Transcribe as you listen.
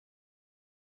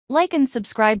Like and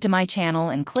subscribe to my channel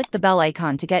and click the bell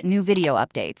icon to get new video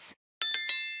updates.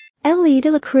 Elly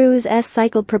De La Cruzs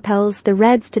cycle propels the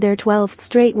Reds to their 12th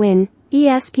straight win.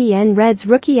 ESPN Reds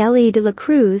rookie Elly De La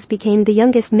Cruzs became the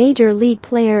youngest major league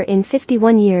player in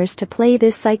 51 years to play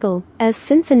this cycle, as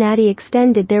Cincinnati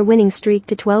extended their winning streak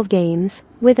to 12 games,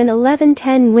 with an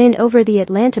 11-10 win over the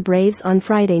Atlanta Braves on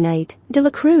Friday night. De La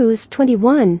Cruzs,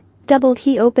 21, doubled.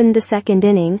 He opened the second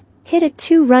inning, hit a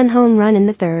 2-run home run in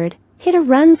the third, hit a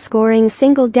run-scoring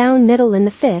single down middle in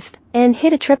the fifth, and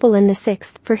hit a triple in the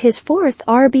sixth for his fourth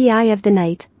RBI of the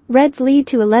night. Reds lead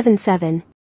to 11-7.